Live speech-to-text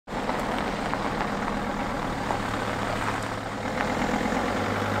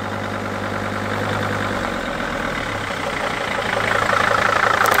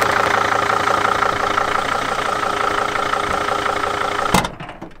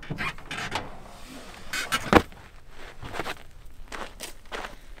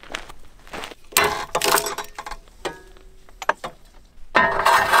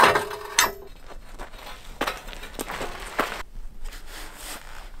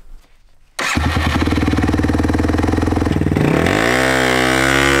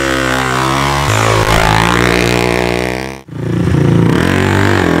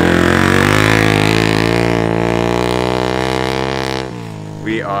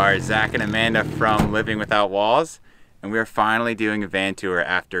are Zach and Amanda from Living Without Walls, and we are finally doing a van tour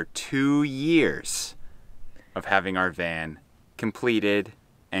after 2 years of having our van completed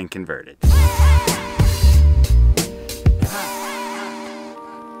and converted.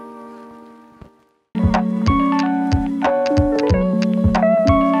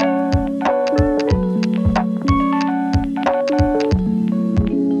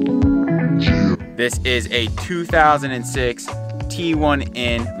 This is a 2006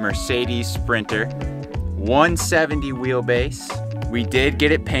 T1N Mercedes Sprinter, 170 wheelbase. We did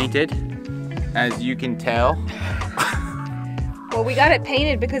get it painted, as you can tell. Well, we got it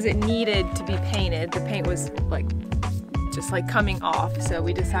painted because it needed to be painted. The paint was just coming off, so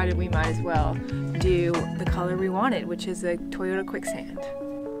we decided we might as well do the color we wanted, which is a Toyota Quicksand.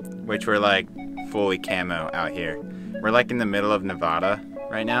 Which we're like fully camo out here. We're like in the middle of Nevada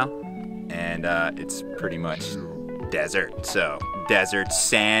right now. And it's pretty much desert, so desert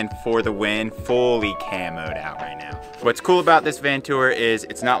sand for the win, fully camoed out right now. What's cool about this van tour is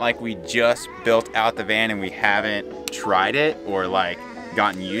it's not like we just built out the van and we haven't tried it or like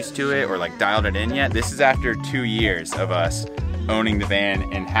gotten used to it or like dialed it in yet. This is after 2 years of us owning the van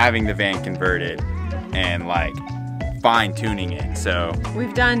and having the van converted and like fine tuning it. So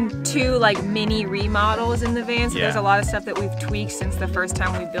we've done 2 mini remodels in the van, so there's a lot of stuff that we've tweaked since the first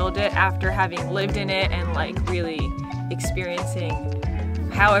time we built it after having lived in it and really experiencing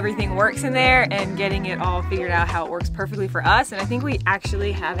how everything works in there and getting it all figured out how it works perfectly for us, and I think we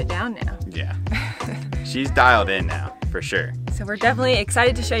actually have it down now. Yeah. She's dialed in now for sure. So we're definitely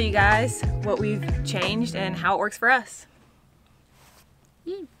excited to show you guys what we've changed and how it works for us.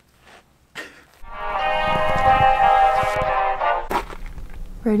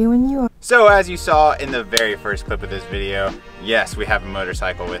 Ready when you are. So as you saw in the very first clip of this video, yes, we have a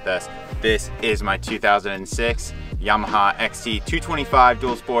motorcycle with us. This is my 2006 Yamaha XT 225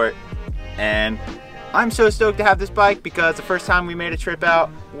 Dual Sport, and I'm so stoked to have this bike because the first time we made a trip out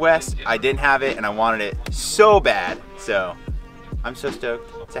west, I didn't have it and I wanted it so bad. So I'm so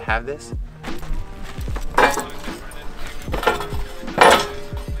stoked to have this.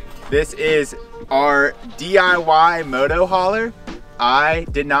 This is our DIY moto hauler. I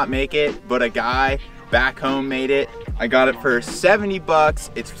did not make it, but a guy back home made it. I got it for 70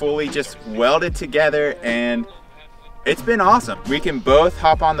 bucks. It's fully just welded together and it's been awesome. We can both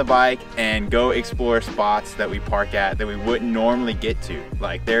hop on the bike and go explore spots that we park at that we wouldn't normally get to.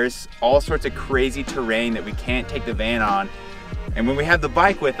 Like there's all sorts of crazy terrain that we can't take the van on. And when we have the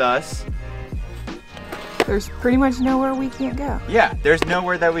bike with us, there's pretty much nowhere we can't go. Yeah, there's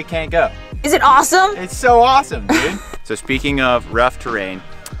nowhere that we can't go. Is it awesome? It's so awesome, dude. So speaking of rough terrain,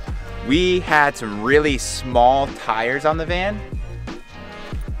 we had some really small tires on the van.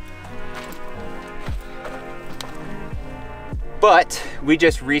 But we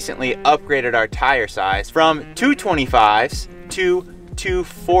just recently upgraded our tire size from 225s to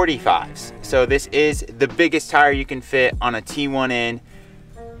 245s. So this is the biggest tire you can fit on a T1N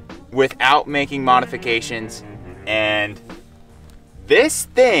without making modifications. And this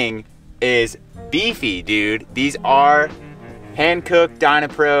thing is beefy, dude. These are hand-cooked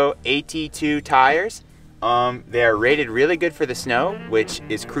Dynapro AT2 tires. They are rated really good for the snow, which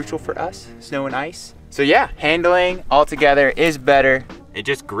is crucial for us, snow and ice. So yeah, handling altogether is better. It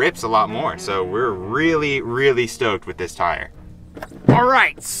just grips a lot more. So we're really, really stoked with this tire. All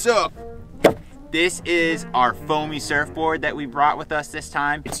right, so this is our foamy surfboard that we brought with us this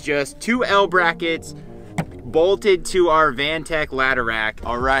time. It's just 2 L brackets bolted to our VanTech ladder rack.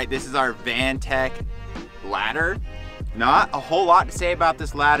 All right, this is our VanTech ladder. Not a whole lot to say about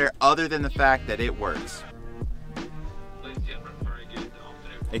this ladder other than the fact that it works.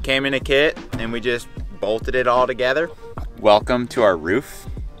 It came in a kit and we just bolted it all together. Welcome to our roof.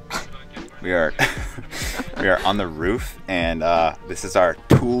 We are we are on the roof, and this is our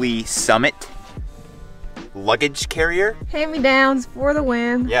Thule Summit luggage carrier. Hand-me-downs for the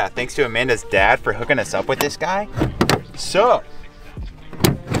win. Yeah, thanks to Amanda's dad for hooking us up with this guy. So,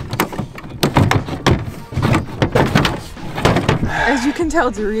 as you can tell,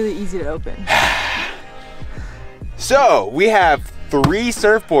 it's really easy to open. So, we have 3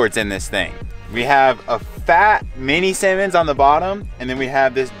 surfboards in this thing. We have a fat mini Simmons on the bottom, and then we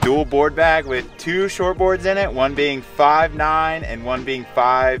have this dual board bag with 2 shortboards in it, one being 5'9" and one being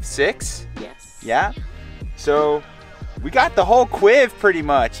 5'6". Yes. Yeah? So we got the whole quiv pretty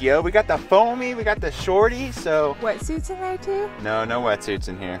much, yo. We got the foamy, we got the shorty, so. Wetsuits in there too? No, no wetsuits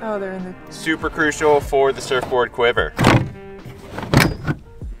in here. Oh, they're in the. Super crucial for the surfboard quiver.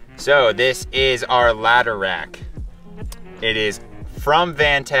 So this is our ladder rack. It is from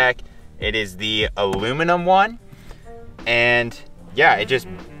VanTech. It is the aluminum one, and yeah, it just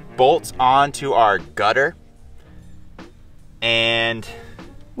bolts onto our gutter. And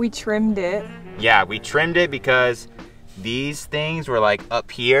we trimmed it. Yeah, we trimmed it because these things were like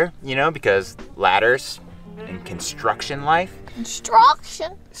up here, you know, because ladders and construction life.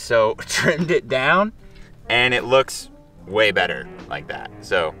 Construction. So trimmed it down and it looks way better like that.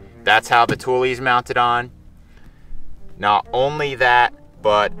 So that's how the toolie's mounted on. Not only that,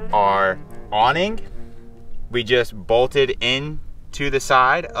 but our awning, we just bolted in to the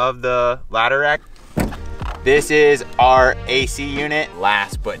side of the ladder rack. This is our AC unit.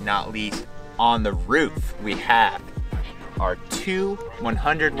 Last but not least, on the roof, we have our two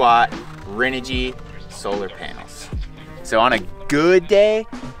 100-watt Renogy solar panels. So on a good day,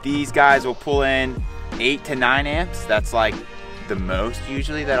 these guys will pull in 8 to 9 amps. That's like the most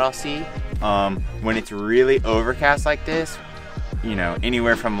usually that I'll see. When it's really overcast like this, you know,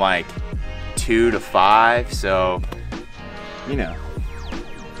 anywhere from like 2 to 5. So, you know.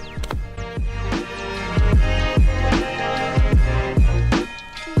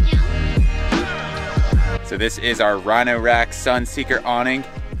 So this is our Rhino Rack Sunseeker awning.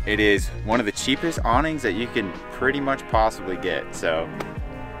 It is one of the cheapest awnings that you can pretty much possibly get. So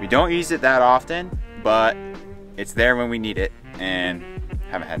we don't use it that often, but it's there when we need it and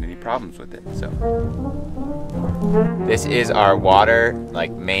haven't had any problems with it. So this is our water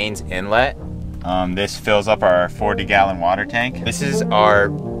like mains inlet. This fills up our 40-gallon water tank. This is our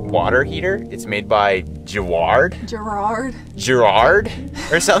water heater. It's made by Gerard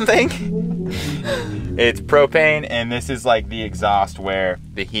or something. It's propane, and this is like the exhaust where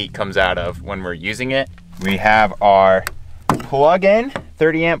the heat comes out of when we're using it. We have our plug-in,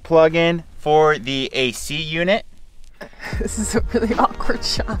 30 amp plug-in for the AC unit. This is a really awkward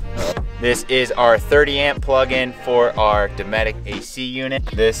shot. This is our 30 amp plug-in for our Dometic AC unit.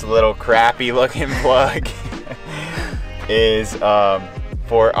 This little crappy looking plug is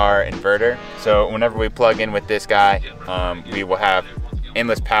for our inverter. So whenever we plug in with this guy, we will have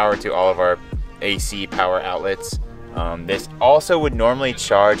endless power to all of our AC power outlets. This also would normally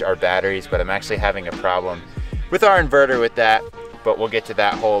charge our batteries, but I'm actually having a problem with our inverter with that, but we'll get to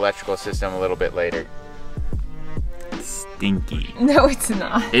that whole electrical system a little bit later. Stinky. No, it's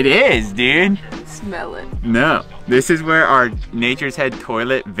not. It is, dude. Smell it. No. This is where our Nature's Head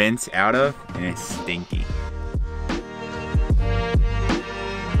toilet vents out of, and it's stinky.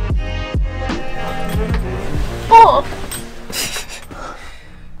 Oh!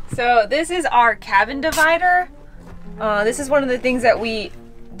 So this is our cabin divider. This is one of the things that we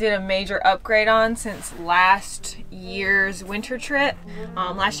did a major upgrade on since last year's winter trip.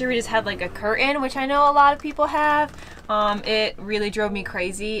 Last year we just had like a curtain, which I know a lot of people have. It really drove me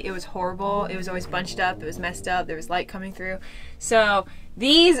crazy. It was horrible. It was always bunched up. It was messed up. There was light coming through. So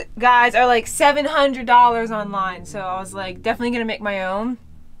these guys are like $700 online. So I was like, definitely gonna make my own.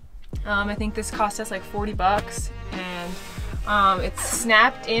 I think this cost us like 40 bucks, and it's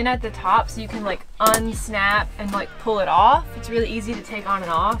snapped in at the top, so you can like unsnap and like pull it off. It's really easy to take on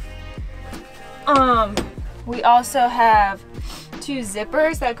and off. We also have two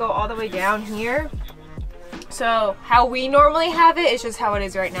zippers that go all the way down here. So how we normally have it is just how it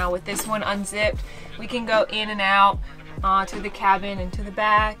is right now. With this one unzipped, we can go in and out to the cabin and to the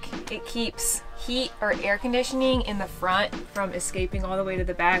back. It keeps heat or air conditioning in the front from escaping all the way to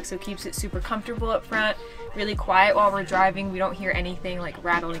the back, so it keeps it super comfortable up front, really quiet while we're driving. We don't hear anything like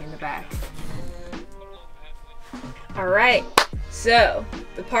rattling in the back. All right, so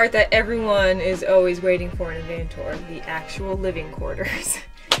the part that everyone is always waiting for in a van tour, the actual living quarters.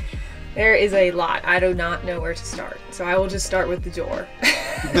 There is a lot. I do not know where to start, so I will just start with the door.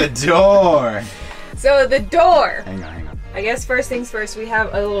 The door! So the door. Hang on. I guess first things first, we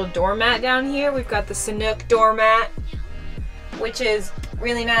have a little doormat down here. We've got the Sanook doormat, which is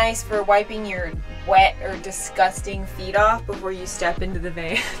really nice for wiping your wet or disgusting feet off before you step into the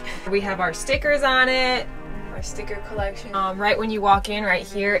van. We have our stickers on it, our sticker collection. Right when you walk in, right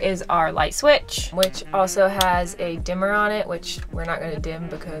here is our light switch, which also has a dimmer on it, which we're not gonna dim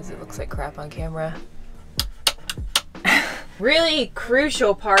because it looks like crap on camera. Really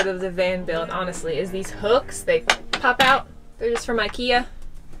crucial part of the van build, honestly, is these hooks. They pop out. They're just from IKEA.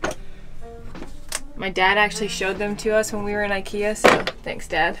 My dad actually showed them to us when we were in IKEA, so thanks,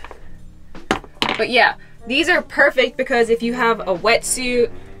 Dad. But yeah, these are perfect because if you have a wetsuit,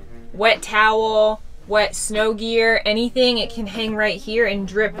 wet towel, wet snow gear, anything, it can hang right here and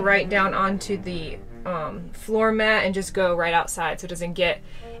drip right down onto the floor mat and just go right outside, so it doesn't get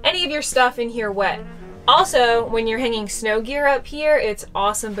any of your stuff in here wet. Also, when you're hanging snow gear up here, it's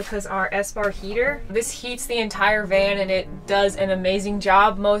awesome because our S-bar heater, this heats the entire van and it does an amazing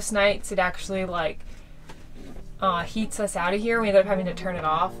job. Most nights it actually like heats us out of here. We ended up having to turn it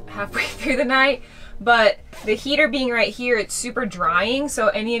off halfway through the night. But the heater being right here, it's super drying. So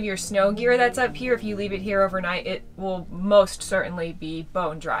any of your snow gear that's up here, if you leave it here overnight, it will most certainly be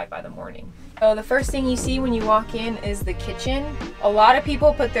bone dry by the morning. So the first thing you see when you walk in is the kitchen. A lot of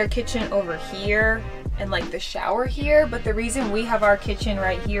people put their kitchen over here and like the shower here, but the reason we have our kitchen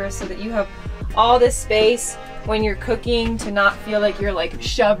right here is so that you have all this space when you're cooking to not feel like you're like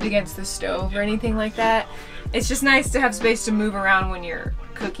shoved against the stove or anything like that. It's just nice to have space to move around when you're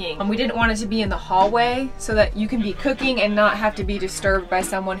cooking. We didn't want it to be in the hallway so that you can be cooking and not have to be disturbed by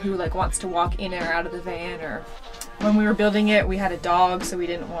someone who like wants to walk in or out of the van. Or when we were building it, we had a dog, so we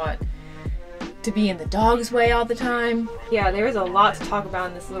didn't want to be in the dog's way all the time. Yeah, there is a lot to talk about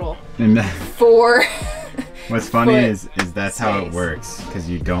in this little four. What's funny is that's space. How it works, because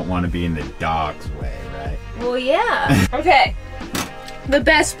you don't want to be in the dog's way, right? Well, yeah. Okay, the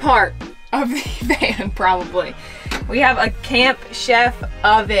best part of the van, probably. We have a Camp Chef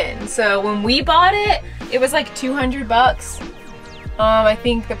oven. So when we bought it, it was like 200 bucks. I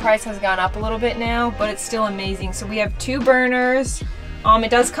think the price has gone up a little bit now, but it's still amazing. So we have 2 burners.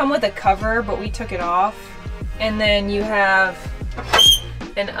 It does come with a cover, but we took it off. And then you have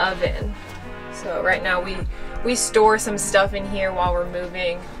an oven. So right now we store some stuff in here while we're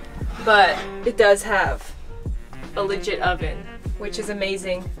moving, but it does have a legit oven, which is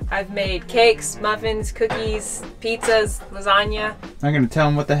amazing. I've made cakes, muffins, cookies, pizzas, lasagna. I'm gonna tell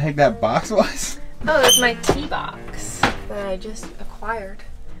them what the heck that box was. Oh, that's my tea box that I just acquired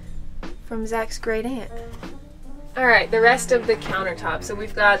from Zach's great aunt. All right, the rest of the countertops. So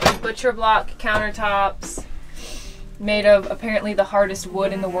we've got the butcher block countertops made of apparently the hardest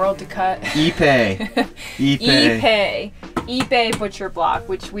wood in the world to cut. Ipe butcher block,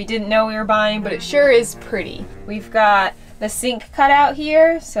 which we didn't know we were buying, but it sure is pretty. We've got the sink cut out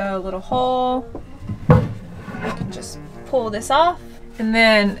here, so a little hole. I can just pull this off. And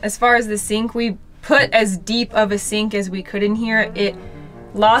then as far as the sink, we put as deep of a sink as we could in here. It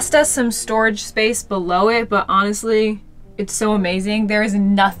lost us some storage space below it, but honestly, it's so amazing. There is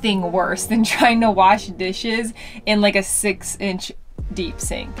nothing worse than trying to wash dishes in like a 6-inch deep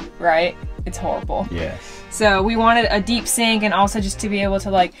sink, right? It's horrible. Yes. So we wanted a deep sink, and also just to be able to,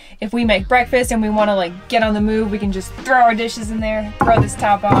 like, if we make breakfast and we want to like get on the move, we can just throw our dishes in there, throw this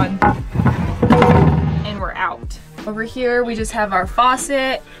top on, and we're out. Over here we just have our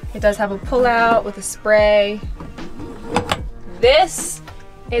faucet. It does have a pull-out with a spray. This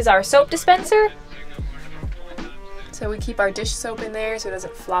is our soap dispenser. So we keep our dish soap in there so it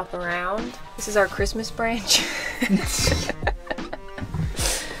doesn't flop around. This is our Christmas branch.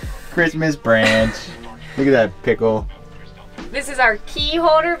 Christmas branch. Look at that pickle. This is our key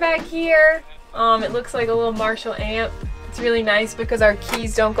holder back here. It looks like a little Marshall amp. It's really nice because our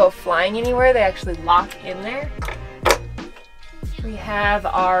keys don't go flying anywhere. They actually lock in there. We have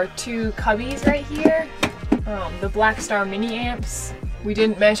our 2 cubbies right here. The Black Star mini amps. We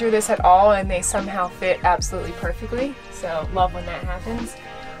didn't measure this at all, and they somehow fit absolutely perfectly. So love when that happens.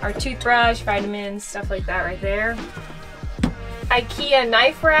 Our toothbrush, vitamins, stuff like that right there. IKEA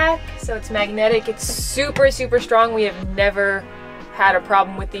knife rack, so it's magnetic. It's super, super strong. We have never had a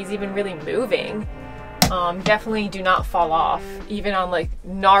problem with these even really moving. Definitely do not fall off. Even on like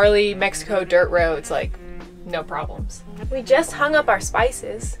gnarly Mexico dirt roads, like no problems. We just hung up our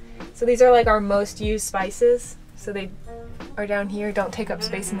spices. So these are like our most used spices. So they are down here, don't take up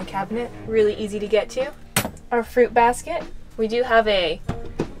space in the cabinet. Really easy to get to. Our fruit basket. We do have a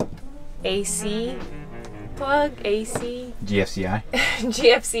AC plug, AC. GFCI.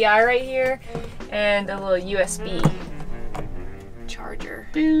 GFCI right here, and a little USB charger.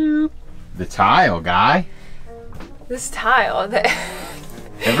 Boop. The tile, guy. This tile that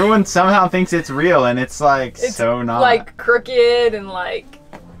everyone somehow thinks it's real, and it's like so not. Like crooked and like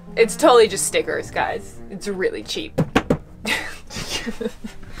it's totally just stickers, guys. It's really cheap.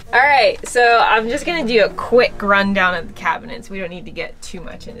 Alright, so I'm just gonna do a quick rundown of the cabinets. We don't need to get too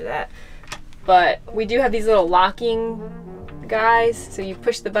much into that. But we do have these little locking guys. So you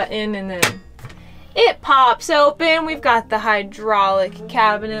push the button and then it pops open. We've got the hydraulic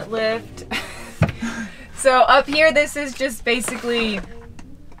cabinet lift. So up here, this is just basically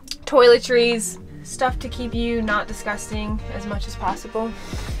toiletries, stuff to keep you not disgusting as much as possible.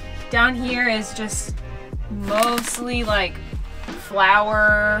 Down here is just mostly like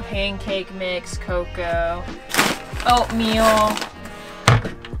flour, pancake mix, cocoa, oatmeal,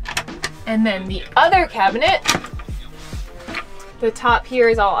 and then the other cabinet, the top here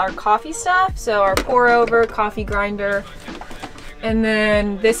is all our coffee stuff. So our pour over, coffee grinder, and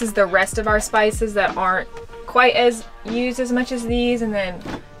then this is the rest of our spices that aren't quite as used as much as these, and then,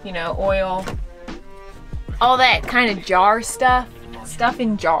 you know, oil, all that kind of jar stuff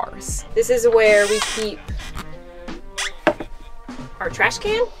in jars. This is where we keep our trash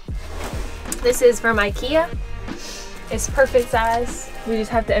can. This is from IKEA. It's perfect size. We just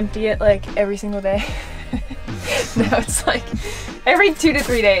have to empty it like every single day. No, it's like every 2 to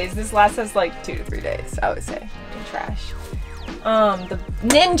 3 days. This lasts us like 2 to 3 days, I would say, in trash. The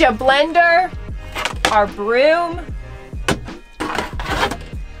Ninja blender, our broom,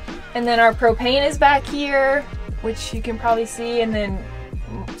 and then our propane is back here, which you can probably see, and then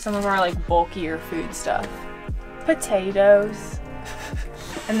some of our like bulkier food stuff. Potatoes.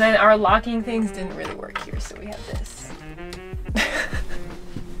 And then our locking things didn't really work here, so we have this.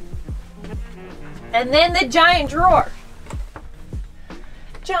 And then the giant drawer.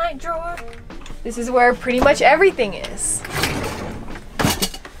 Giant drawer. This is where pretty much everything is.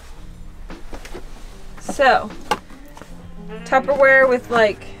 So, Tupperware with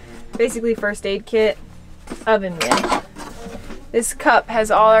like basically first aid kit, oven mitt. This cup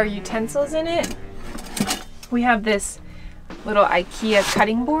has all our utensils in it. We have this little IKEA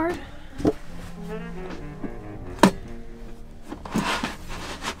cutting board.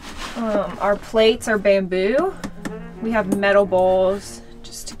 Our plates are bamboo. We have metal bowls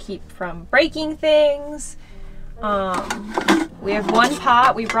just to keep from breaking things. We have one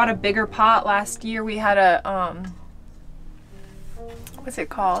pot. We brought a bigger pot last year. We had a, what's it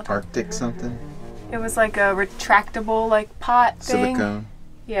called? Arctic something? It was like a retractable like pot thing. Silicone.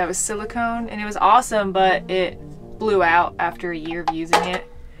 Yeah, it was silicone and it was awesome, but it blew out after a year of using it.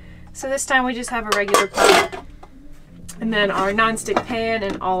 So this time we just have a regular pot. And then our nonstick pan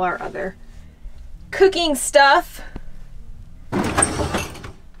and all our other cooking stuff.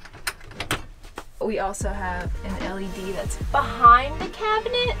 We also have an LED that's behind the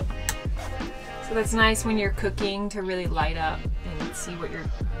cabinet. So that's nice when you're cooking to really light up and see what you're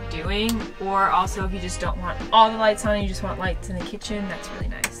doing. Or also if you just don't want all the lights on, you just want lights in the kitchen, that's really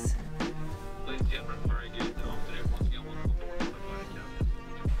nice.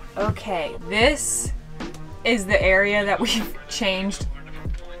 Okay, this is the area that we've changed,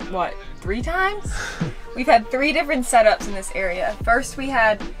 what, 3 times? We've had 3 different setups in this area. First we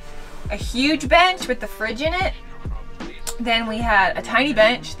had a huge bench with the fridge in it. Then we had a tiny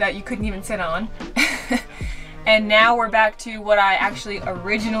bench that you couldn't even sit on. And now we're back to what I actually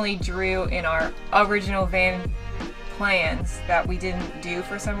originally drew in our original van plans that we didn't do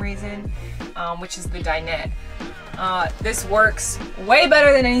for some reason, which is the dinette. This works way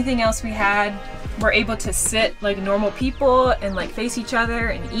better than anything else we had. We're able to sit like normal people and like face each other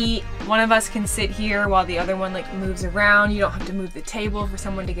and eat. One of us can sit here while the other one like moves around. You don't have to move the table for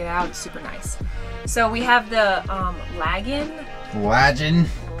someone to get out. It's super nice. So we have the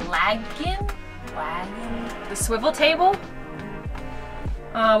the swivel table,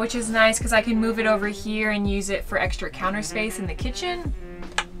 which is nice because I can move it over here and use it for extra counter space in the kitchen.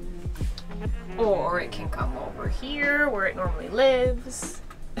 Or it can come over here where it normally lives.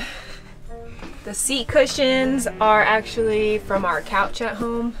 The seat cushions are actually from our couch at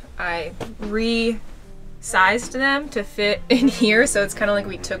home. I resized them to fit in here, so it's kind of like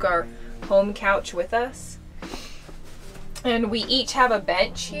we took our home couch with us. And we each have a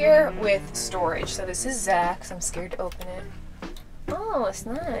bench here with storage. So this is Zach's. I'm scared to open it. Oh, it's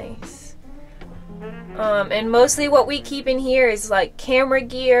nice. And mostly what we keep in here is like camera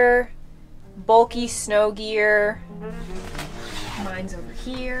gear, bulky snow gear. Mine's over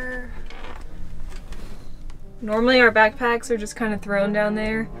here. Normally our backpacks are just kind of thrown down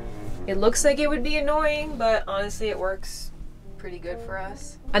there. It looks like it would be annoying, but honestly it works pretty good for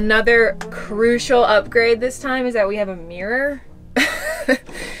us. Another crucial upgrade this time is that we have a mirror.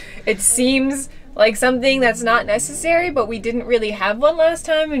 It seems like something that's not necessary, but we didn't really have one last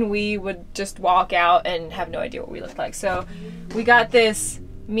time and we would just walk out and have no idea what we looked like. So we got this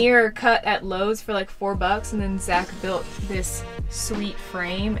mirror cut at Lowe's for like $4, and then Zach built this sweet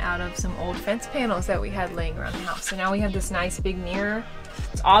frame out of some old fence panels that we had laying around the house. So now we have this nice big mirror.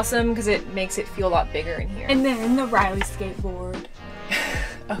 It's awesome because it makes it feel a lot bigger in here. And then the Riley skateboard,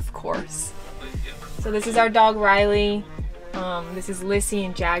 of course. So this is our dog Riley. This is Lissy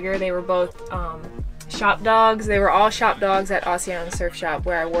and Jagger. They were both shop dogs. They were all shop dogs at Oceana Surf Shop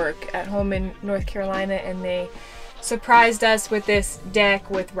where I work at home in North Carolina, and they surprised us with this deck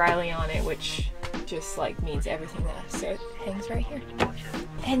with Riley on it, which just like means everything to us. So it hangs right here.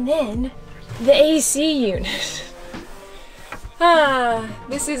 And then the AC unit.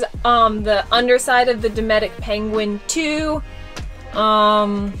 This is the underside of the Dometic Penguin 2.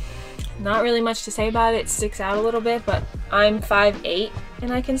 Not really much to say about it. It sticks out a little bit, but I'm 5'8"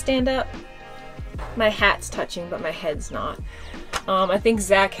 and I can stand up. My hat's touching, but my head's not. I think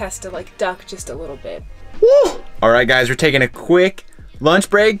Zach has to like duck just a little bit. Woo! All right, guys, we're taking a quick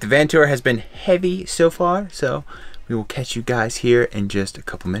lunch break. The van tour has been heavy so far, so we will catch you guys here in just a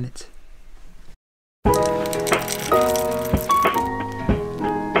couple minutes.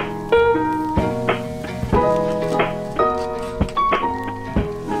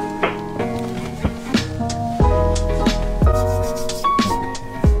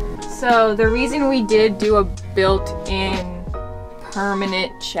 So the reason we did do a built-in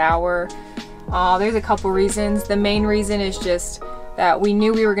permanent shower, there's a couple reasons. The main reason is just that we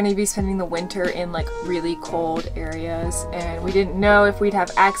knew we were going to be spending the winter in like really cold areas, and we didn't know if we'd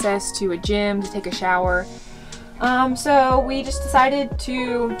have access to a gym to take a shower. So we just decided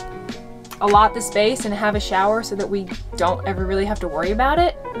to allot the space and have a shower so that we don't ever really have to worry about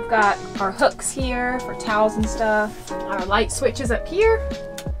it. We've got our hooks here for towels and stuff. Our light switch is up here.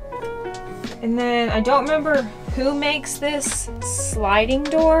 And then I don't remember who makes this sliding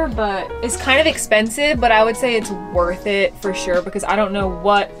door, but it's kind of expensive, but I would say it's worth it for sure, because I don't know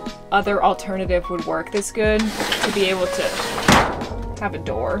what other alternative would work this good to be able to have a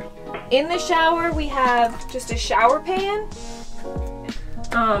door. In the shower, we have just a shower pan.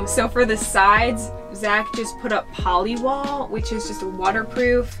 So for the sides, Zach just put up polywall, which is just a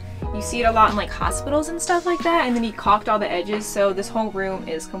waterproof. You see it a lot in like hospitals and stuff like that, and then he caulked all the edges, so this whole room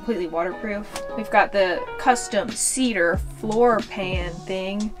is completely waterproof. We've got the custom cedar floor pan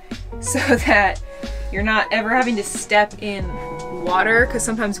thing so that you're not ever having to step in water, because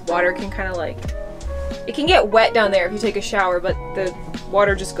sometimes water can kind of like, it can get wet down there if you take a shower, but the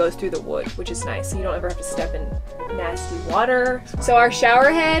water just goes through the wood, which is nice, so you don't ever have to step in nasty water. So our shower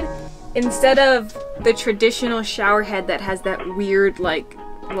head, instead of the traditional shower head that has that weird like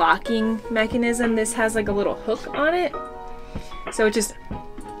locking mechanism, this has like a little hook on it, so it just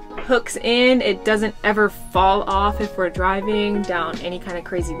hooks in. It doesn't ever fall off if we're driving down any kind of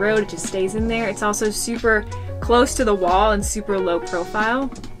crazy road. It just stays in there. It's also super close to the wall and super low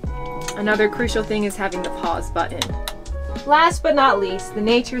profile. Another crucial thing is having the pause button. Last but not least, the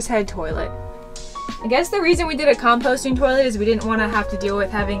Nature's Head toilet. I guess the reason we did a composting toilet is we didn't want to have to deal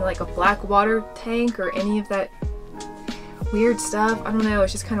with having like a black water tank or any of that weird stuff. I don't know,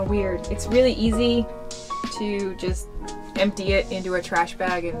 it's just kind of weird. It's really easy to just empty it into a trash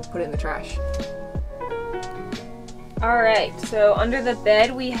bag and put it in the trash. Alright, so under the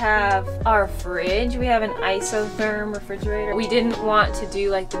bed we have our fridge. We have an isotherm refrigerator. We didn't want to do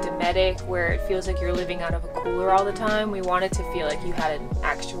like the Dometic where it feels like you're living out of a cooler all the time. We wanted to feel like you had an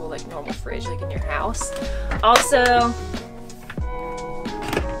actual like normal fridge like in your house. Also,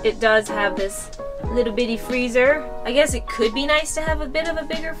 it does have this little bitty freezer. I guess it could be nice to have a bit of a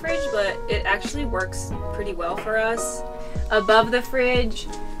bigger fridge, but it actually works pretty well for us. Above the fridge,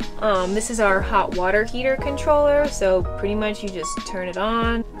 this is our hot water heater controller, so pretty much you just turn it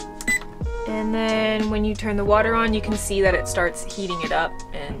on, and then when you turn the water on you can see that it starts heating it up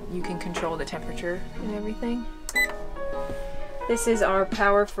and you can control the temperature and everything. This is our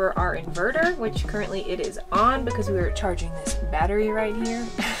power for our inverter, which currently it is on because we were charging this battery right here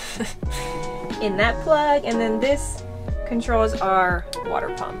in that plug, and then this controls our water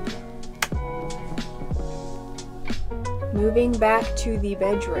pump. Moving back to the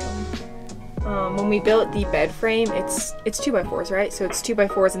bedroom. When we built the bed frame, it's 2x4s, right? So it's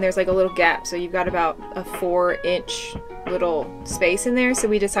 2x4s and there's like a little gap, so you've got about a 4-inch little space in there, so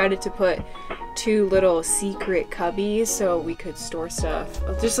we decided to put 2 little secret cubbies so we could store stuff,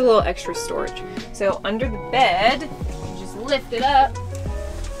 just a little extra storage. So under the bed, you just lift it up.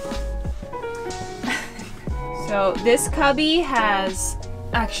 So this cubby has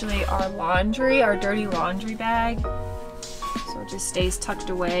actually our laundry, our dirty laundry bag. So it just stays tucked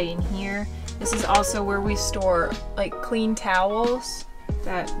away in here. This is also where we store like clean towels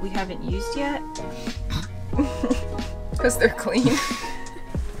that we haven't used yet because they're clean.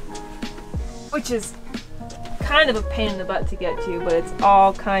 Which is kind of a pain in the butt to get to, but it's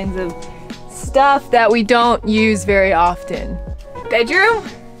all kinds of stuff that we don't use very often. Bedroom?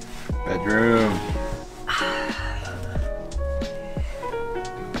 Bedroom.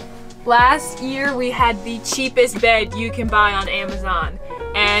 Last year we had the cheapest bed you can buy on Amazon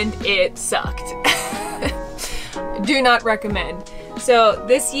and it sucked. Do not recommend. So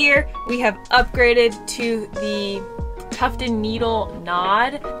this year we have upgraded to the Tufted Needle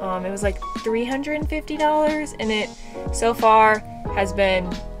Nod. It was like $350 and it so far has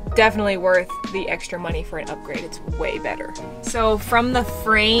been definitely worth the extra money for an upgrade. It's way better. So from the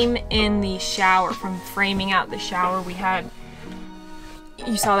frame in the shower, from framing out the shower, we had,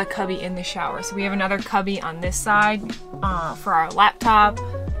 you saw the cubby in the shower. So we have another cubby on this side for our laptop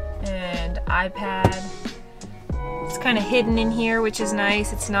and iPad. It's kind of hidden in here, which is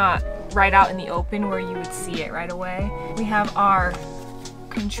nice. It's not right out in the open where you would see it right away. We have our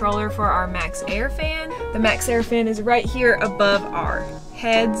controller for our Max Air fan. The Max Air fan is right here above our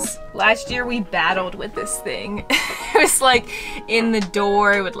heads. Last year we battled with this thing. It was like in the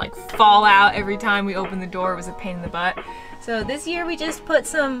door, it would like fall out every time we opened the door. It was a pain in the butt. So this year we just put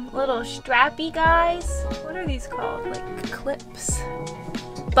some little strappy guys. What are these called? Like clips?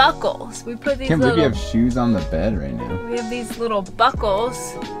 Buckles. We put these Can't believe you have shoes on the bed right now. We have these little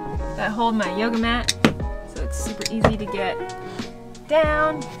buckles that hold my yoga mat. So it's super easy to get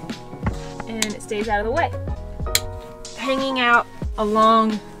down and it stays out of the way. Hanging out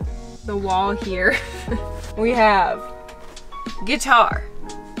along the wall here, we have guitar,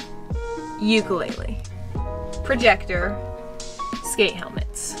 ukulele, projector, skate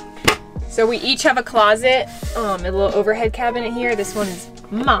helmets. So we each have a closet, a little overhead cabinet here. This one is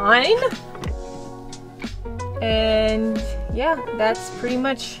mine. And yeah, that's pretty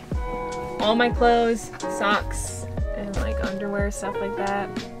much all my clothes, socks, and like underwear, stuff like that.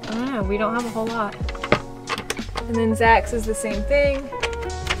 I don't know, we don't have a whole lot. And then Zach's is the same thing.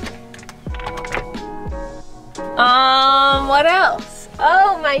 What else?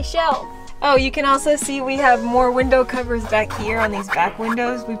 Oh, my shelf. Oh, you can also see we have more window covers back here on these back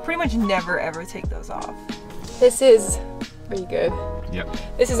windows. We pretty much never ever take those off. This is, are you good? Yep.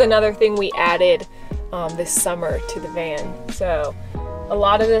 This is another thing we added this summer to the van. So a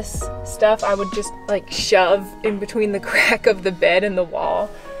lot of this stuff I would just like shove in between the crack of the bed and the wall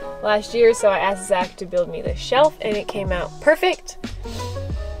last year. So I asked Zach to build me this shelf and it came out perfect.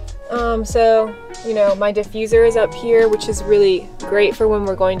 So, you know, my diffuser is up here, which is really great for when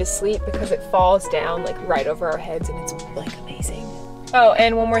we're going to sleep because it falls down like right over our heads and it's like amazing. Oh,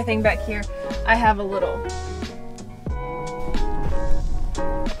 and one more thing back here. I have a little.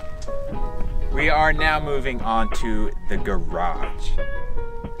 We are now moving on to the garage.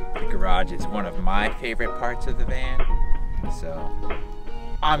 The garage is one of my favorite parts of the van. So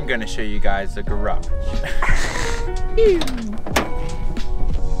I'm gonna show you guys the garage.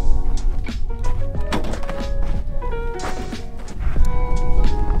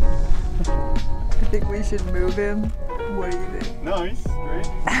 I think we should move him. What do you think? Nice, great.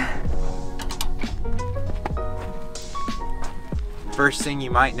 First thing you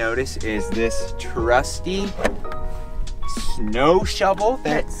might notice is this trusty snow shovel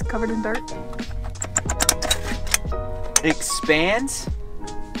That's covered in dirt. expands.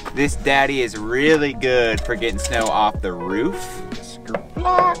 This daddy is really good for getting snow off the roof.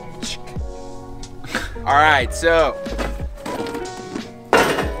 All right, so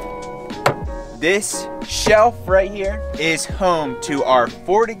this shelf right here is home to our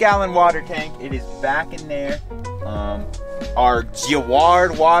 40-gallon water tank. It is back in there. Our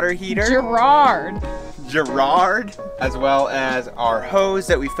Gerard water heater. Gerard, as well as our hose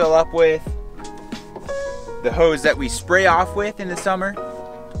that we fill up with, the hose that we spray off with in the summer,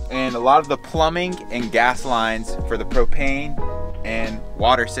 and a lot of the plumbing and gas lines for the propane and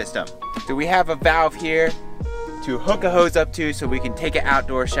water system. So we have a valve here to hook a hose up to so we can take an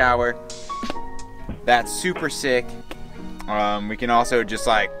outdoor shower. That's super sick. We can also just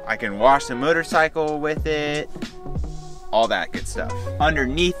like, I can wash the motorcycle with it, all that good stuff.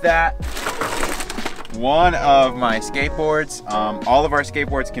 Underneath that, one of my skateboards, all of our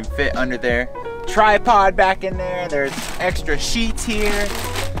skateboards can fit under there. Tripod back in there, there's extra sheets here.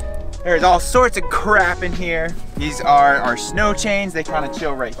 There's all sorts of crap in here. These are our snow chains, they kind of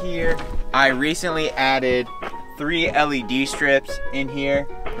chill right here. I recently added 3 LED strips in here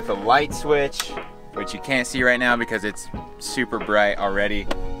with a light switch, which you can't see right now because it's super bright already.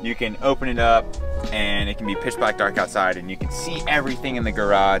 You can open it up and it can be pitch black dark outside and you can see everything in the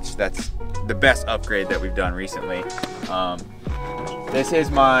garage. That's the best upgrade that we've done recently. This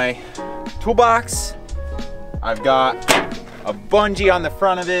is my toolbox. I've got a bungee on the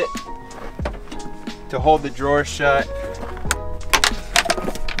front of it to hold the drawer shut.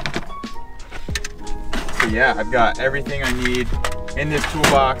 So yeah, I've got everything I need in this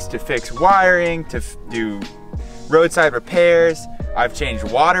toolbox to fix wiring, to do roadside repairs. I've changed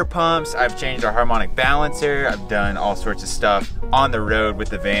water pumps, I've changed our harmonic balancer, I've done all sorts of stuff on the road with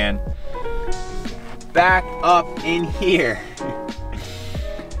the van. Back up in here,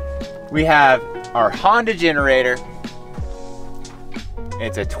 we have our Honda generator.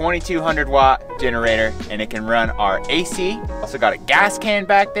 It's a 2200 watt generator and it can run our AC. Also got a gas can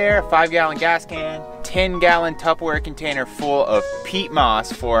back there, a 5-gallon gas can, 10-gallon Tupperware container full of peat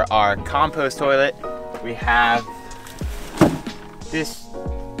moss for our compost toilet. We have this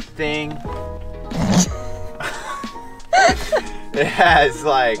thing. It has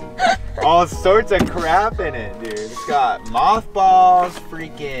like all sorts of crap in it, dude. It's got mothballs,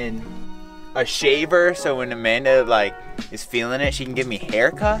 freaking a shaver, so when Amanda like is feeling it, she can give me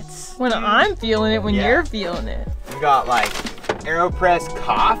haircuts. When I'm feeling it, when Yeah. you're feeling it. We got like AeroPress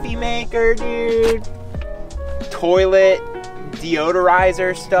coffee maker, dude. Toilet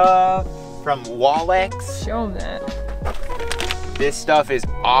deodorizer stuff from Wallex. Show them that. This stuff is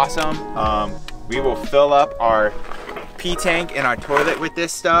awesome. We will fill up our pee tank in our toilet with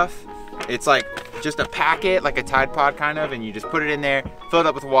this stuff. It's like just a packet, like a Tide Pod kind of, and you just put it in there, fill it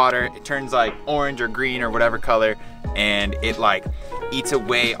up with water. It turns like orange or green or whatever color, and it like eats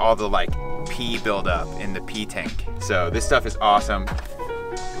away all the like pee buildup in the pee tank. So this stuff is awesome.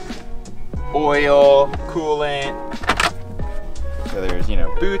 Oil, coolant. So there's, you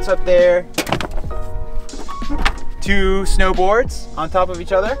know, boots up there. 2 snowboards on top of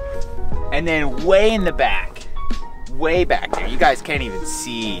each other. And then way in the back, way back there, you guys can't even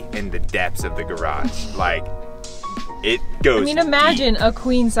see in the depths of the garage. Like, it goes I mean, imagine deep. a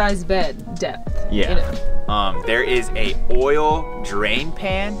queen size bed depth. Yeah. You know. There is a oil drain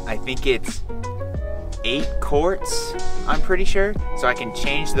pan. I think it's 8 quarts, I'm pretty sure. So I can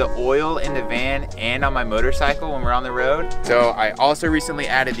change the oil in the van and on my motorcycle when we're on the road. So I also recently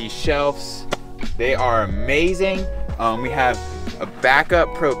added these shelves. They are amazing. We have a backup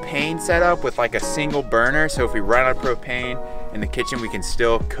propane setup with like a single burner. So if we run out of propane in the kitchen, we can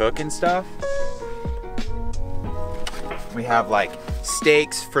still cook and stuff. We have like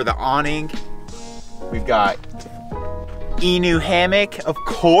stakes for the awning. We've got Inu hammock, of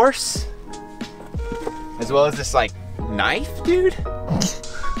course. As well as this like knife, dude.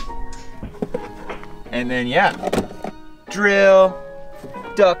 And then yeah, drill,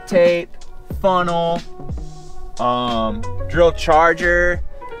 duct tape, funnel, drill charger,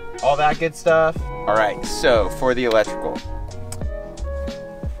 all that good stuff. All right, so for the electrical,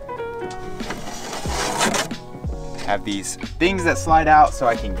 have these things that slide out so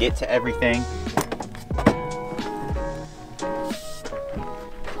I can get to everything.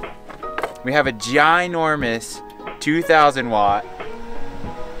 We have a ginormous 2,000 watt.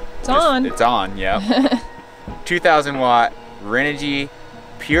 It's on. It's on, yeah. 2,000 watt Renogy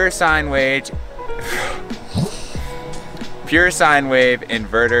pure sine wave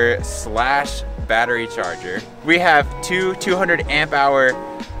inverter slash battery charger. We have 2 200 amp hour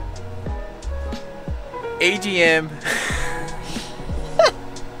AGM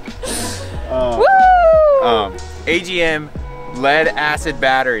AGM lead acid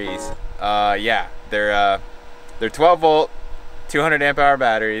batteries. Yeah, they're 12 volt, 200 amp hour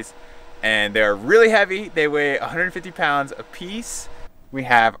batteries, and they're really heavy. They weigh 150 pounds a piece. We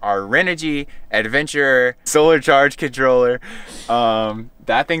have our Renogy Adventurer solar charge controller.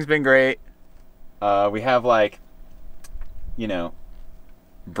 That thing's been great. We have like, you know,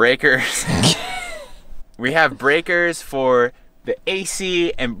 breakers. We have breakers for the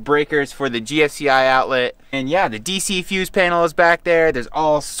AC and breakers for the GFCI outlet. And yeah, the DC fuse panel is back there. There's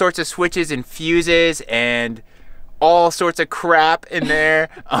all sorts of switches and fuses and all sorts of crap in there.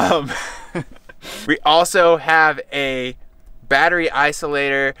 We also have a battery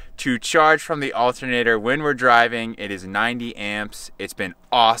isolator to charge from the alternator when we're driving. It is 90 amps. It's been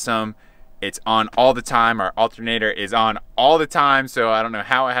awesome. It's on all the time. Our alternator is on all the time, so I don't know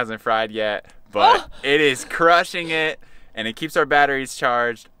how it hasn't fried yet, but it is crushing it. And it keeps our batteries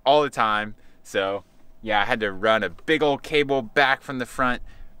charged all the time. So yeah, I had to run a big old cable back from the front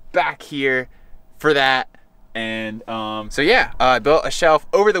back here for that. And so yeah, I built a shelf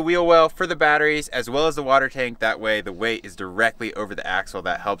over the wheel well for the batteries as well as the water tank. That way the weight is directly over the axle.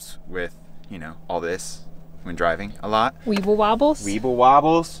 That helps with, you know, all this when driving a lot. Weeble wobbles. Weeble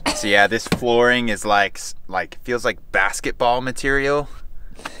wobbles. So yeah, this flooring is like feels like basketball material.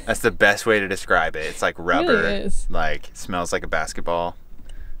 That's the best way to describe it. It's like rubber. It really is. Like, smells like a basketball.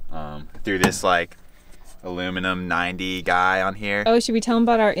 Through this like aluminum 90 guy on here. Oh, should we tell them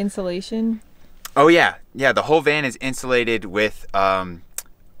about our insulation? Oh yeah, yeah. The whole van is insulated with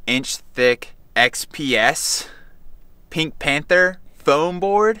inch thick XPS Pink Panther foam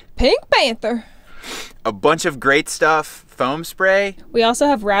board. Pink Panther. A bunch of great stuff. Foam spray. We also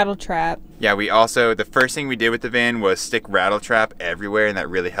have rattle trap. Yeah, we also, the first thing we did with the van was stick rattle trap everywhere, and that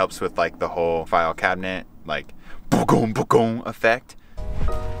really helps with like the whole file cabinet, like boom, boom effect.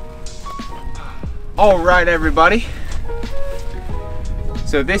 All right, everybody.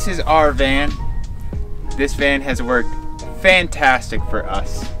 So this is our van. This van has worked fantastic for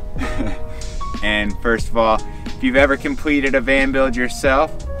us. And first of all, if you've ever completed a van build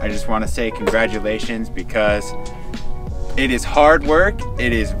yourself, I just want to say congratulations, because it is hard work.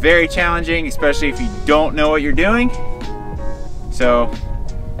 It is very challenging, especially if you don't know what you're doing. So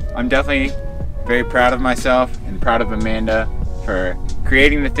I'm definitely very proud of myself and proud of Amanda for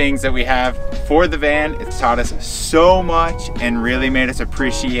creating the things that we have for the van. It's taught us so much and really made us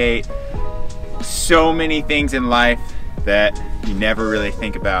appreciate so many things in life that you never really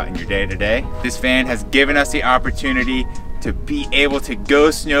think about in your day-to-day. This van has given us the opportunity to be able to go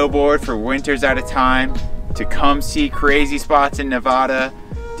snowboard for winters at a time, to come see crazy spots in Nevada,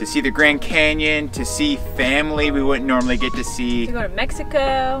 to see the Grand Canyon, to see family we wouldn't normally get to see. To go to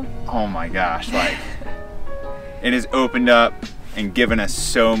Mexico. Oh my gosh, like, it has opened up and given us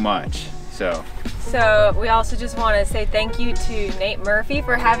so much, so we also just want to say thank you to Nate Murphy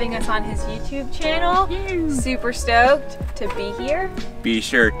for having us on his YouTube channel. Super stoked to be here. Be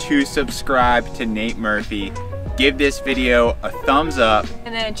sure to subscribe to Nate Murphy. Give this video a thumbs up.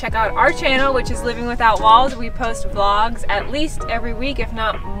 And then check out our channel, which is Living Without Walls. We post vlogs at least every week, if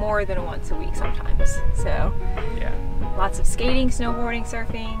not more than once a week sometimes. So yeah, lots of skating, snowboarding,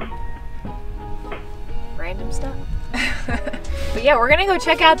 surfing, random stuff. But yeah, we're gonna go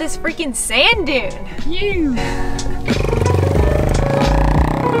check out this freaking sand dune.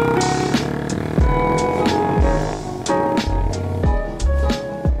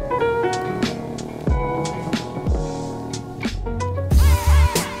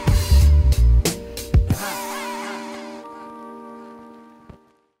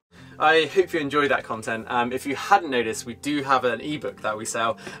 I hope you enjoyed that content. If you hadn't noticed, we do have an ebook that we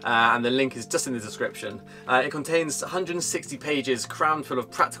sell, and the link is just in the description. It contains 160 pages crammed full of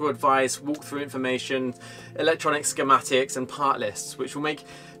practical advice, walkthrough information, electronic schematics and part lists, which will make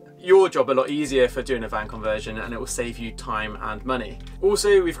your job a lot easier for doing a van conversion, and it will save you time and money.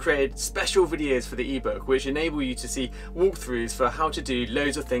 Also, we've created special videos for the ebook which enable you to see walkthroughs for how to do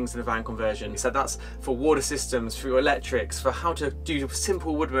loads of things in a van conversion. So that's for water systems, for your electrics, for how to do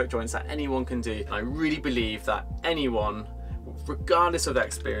simple woodwork joints that anyone can do. And I really believe that anyone, regardless of their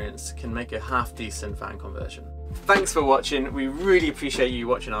experience, can make a half decent van conversion. Thanks for watching. We really appreciate you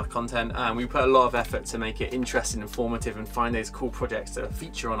watching our content, and we put a lot of effort to make it interesting, informative, and find those cool projects that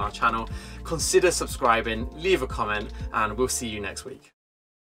feature on our channel. Consider subscribing, leave a comment, and we'll see you next week.